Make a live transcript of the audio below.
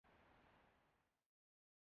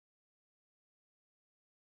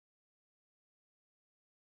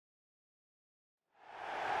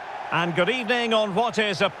And good evening on what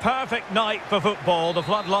is a perfect night for football. The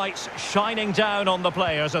floodlights shining down on the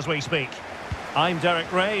players as we speak. I'm Derek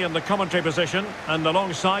Ray in the commentary position, and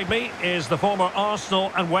alongside me is the former Arsenal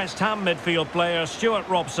and West Ham midfield player Stuart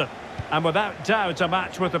Robson. And without doubt a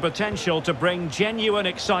match with the potential to bring genuine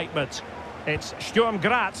excitement. It's Sturm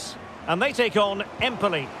Graz, and they take on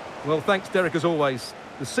Empoli. Well, thanks Derek as always.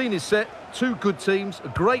 The scene is set, two good teams, a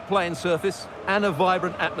great playing surface and a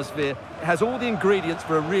vibrant atmosphere. It has all the ingredients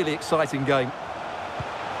for a really exciting game.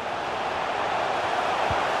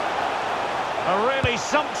 A really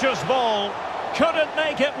sumptuous ball. Couldn't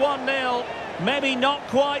make it 1-0. Maybe not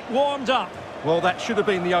quite warmed up. Well, that should have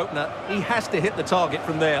been the opener. He has to hit the target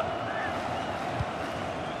from there.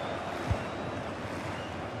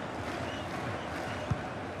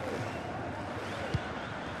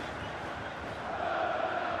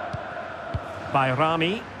 By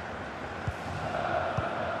Rami.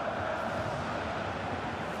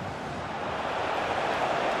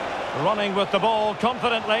 Running with the ball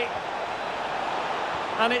confidently.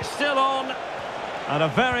 And it's still on. And a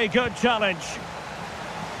very good challenge.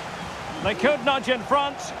 They could nudge in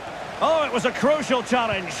front. Oh, it was a crucial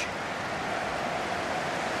challenge.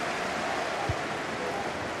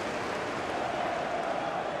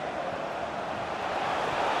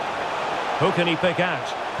 Who can he pick out?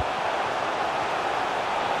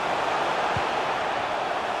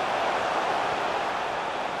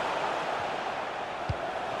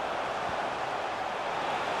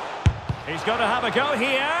 He's going to have a go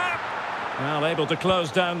here. Well, able to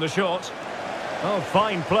close down the shot. Oh,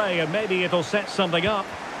 fine play, and maybe it'll set something up.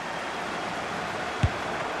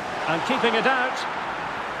 And keeping it out.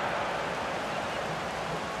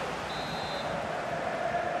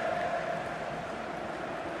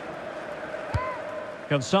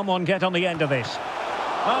 Can someone get on the end of this?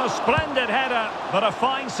 Oh, splendid header, but a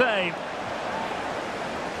fine save.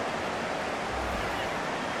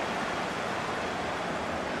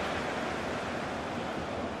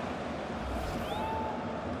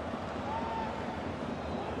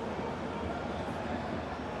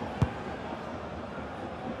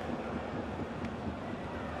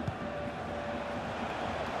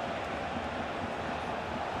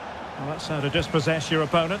 Well, that's how to dispossess your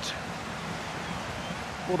opponent.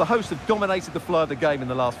 Well, the hosts have dominated the flow of the game in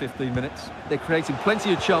the last 15 minutes. They're creating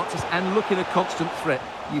plenty of chances and looking a constant threat.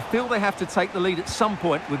 You feel they have to take the lead at some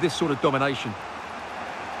point with this sort of domination.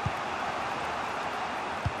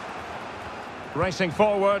 Racing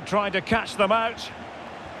forward, trying to catch them out.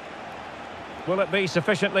 Will it be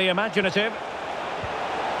sufficiently imaginative?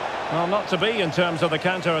 Well, not to be in terms of the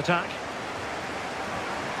counter-attack.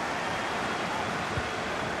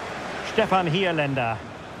 Fifazkilla.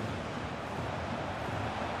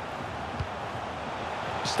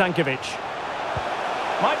 Stankovic.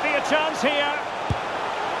 Might be a chance here.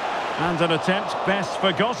 And an attempt best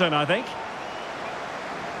forgotten, I think.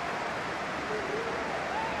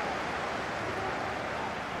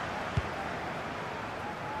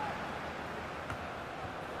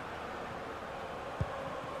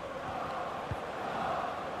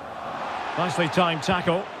 Nicely timed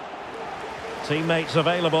tackle. Teammates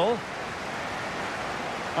available.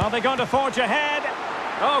 Are they going to forge ahead?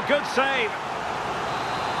 Oh, good save.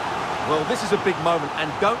 Well, this is a big moment, and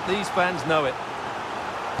don't these fans know it?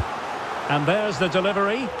 And there's the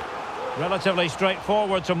delivery. Relatively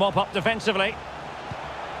straightforward to mop up defensively.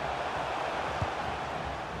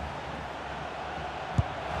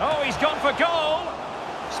 Oh, he's gone for goal.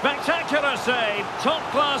 Spectacular save.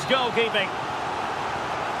 Top-class goalkeeping.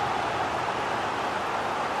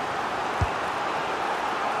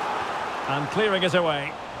 And clearing it away.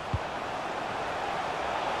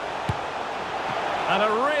 And a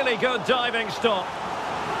really good diving stop.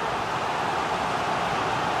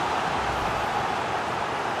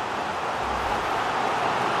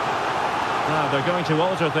 Now they're going to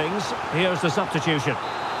alter things. Here's the substitution.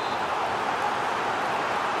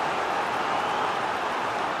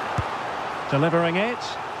 Delivering it.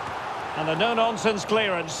 And a no-nonsense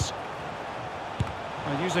clearance.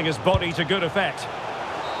 And using his body to good effect.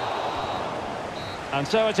 And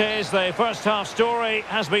so it is, the first half story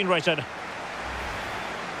has been written.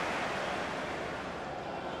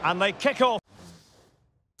 And they kick off.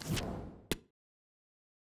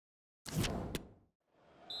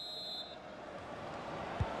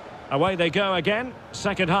 Away they go again.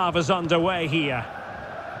 Second half is underway here.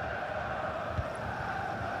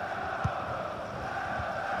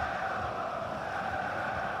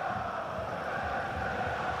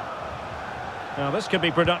 Now this could be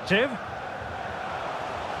productive.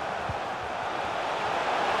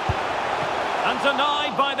 And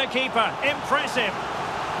denied by the keeper. Impressive.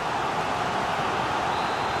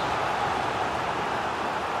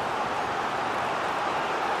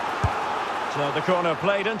 So the corner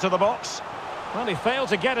played into the box. Well, he failed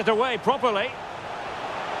to get it away properly.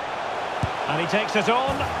 And he takes it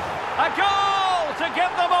on. A goal to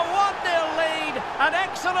give them a 1-0 lead. An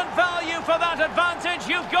excellent value for that advantage,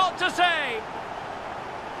 you've got to say.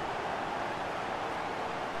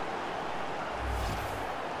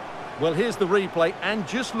 Well, here's the replay, and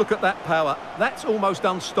just look at that power. That's almost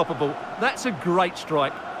unstoppable. That's a great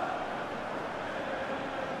strike.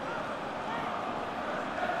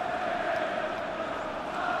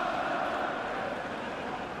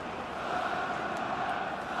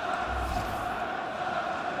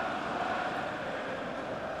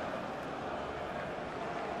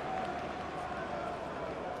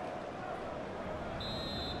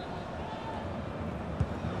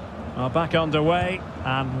 Back underway,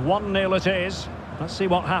 and 1-0 it is. Let's see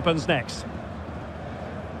what happens next.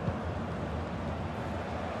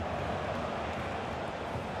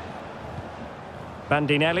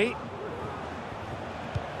 Bandinelli.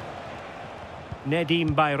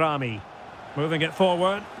 Nedim Bayrami. Moving it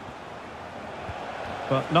forward.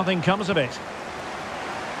 But nothing comes of it.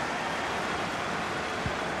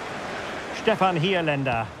 Stefan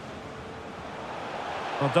Hierländer.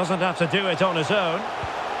 Well, doesn't have to do it on his own.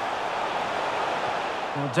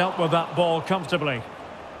 Well, dealt with that ball comfortably.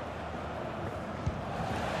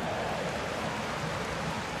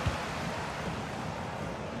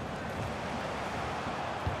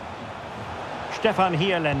 Stefan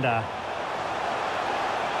Hierländer.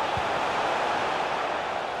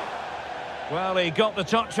 Well, he got the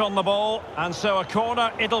touch on the ball, and so a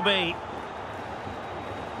corner it'll be.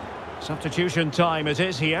 Substitution time it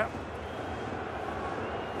is here.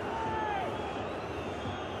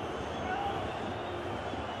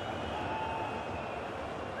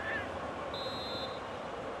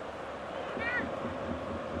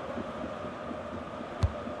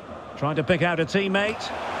 Trying to pick out a teammate.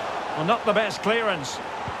 Well, not the best clearance.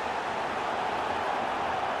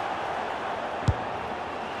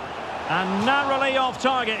 And narrowly off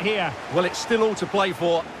target here. Well, it's still all to play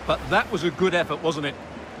for, but that was a good effort, wasn't it?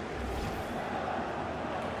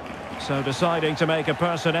 So deciding to make a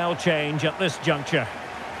personnel change at this juncture.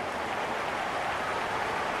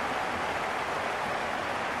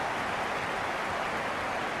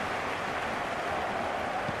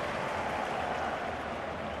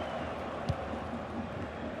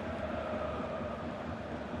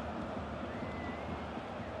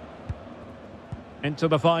 Into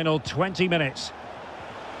the final 20 minutes.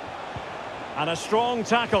 And a strong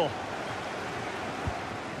tackle.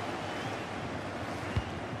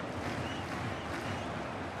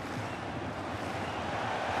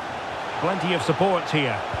 Plenty of support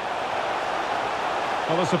here.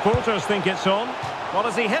 Well, the supporters think it's on. Well,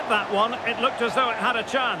 as he hit that one, it looked as though it had a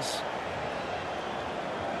chance.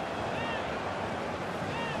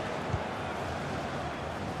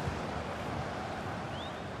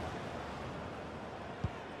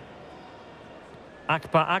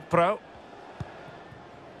 Akpa Akpro.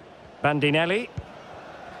 Bandinelli.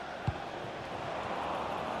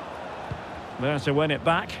 There to win it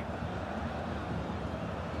back.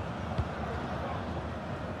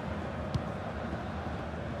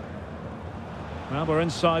 Well, we're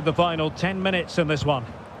inside the final 10 minutes in this one.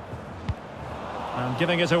 And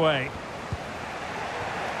giving it away.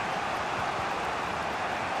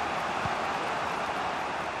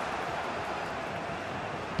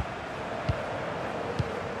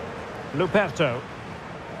 Luperto.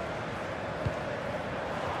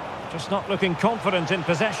 Just not looking confident in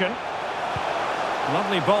possession.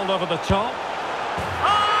 Lovely ball over the top.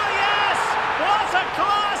 Oh, yes! What a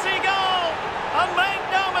classy goal! And make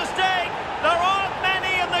no mistake, there aren't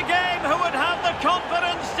many in the game who would have the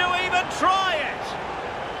confidence to even try it.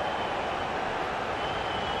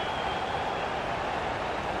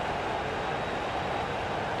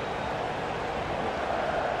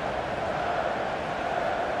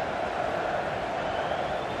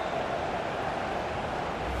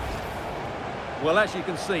 Well, as you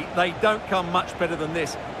can see, they don't come much better than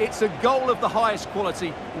this. It's a goal of the highest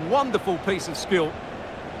quality. Wonderful piece of skill.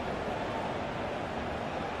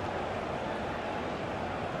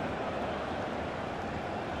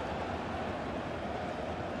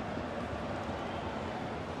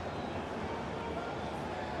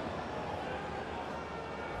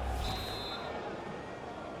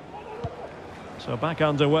 So back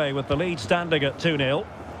underway with the lead standing at 2-0.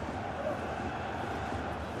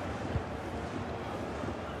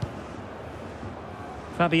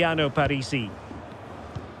 Fabiano Parisi.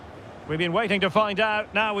 We've been waiting to find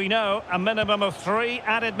out. Now we know a minimum of 3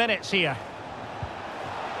 added minutes here.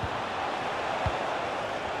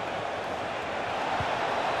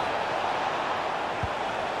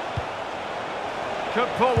 Could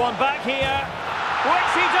pull one back here,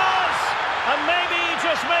 which he does! And maybe,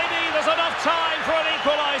 just maybe, there's enough time for an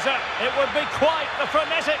equaliser. It would be quite the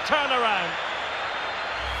frenetic turnaround.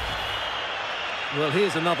 Well,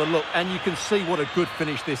 here's another look, and you can see what a good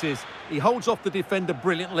finish this is. He holds off the defender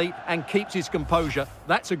brilliantly and keeps his composure.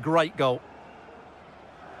 That's a great goal.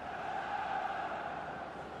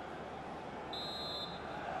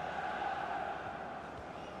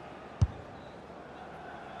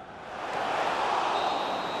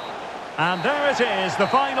 And there it is, the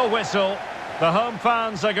final whistle. The home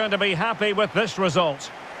fans are going to be happy with this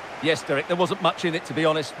result. Yes, Derek, there wasn't much in it, to be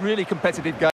honest. Really competitive game.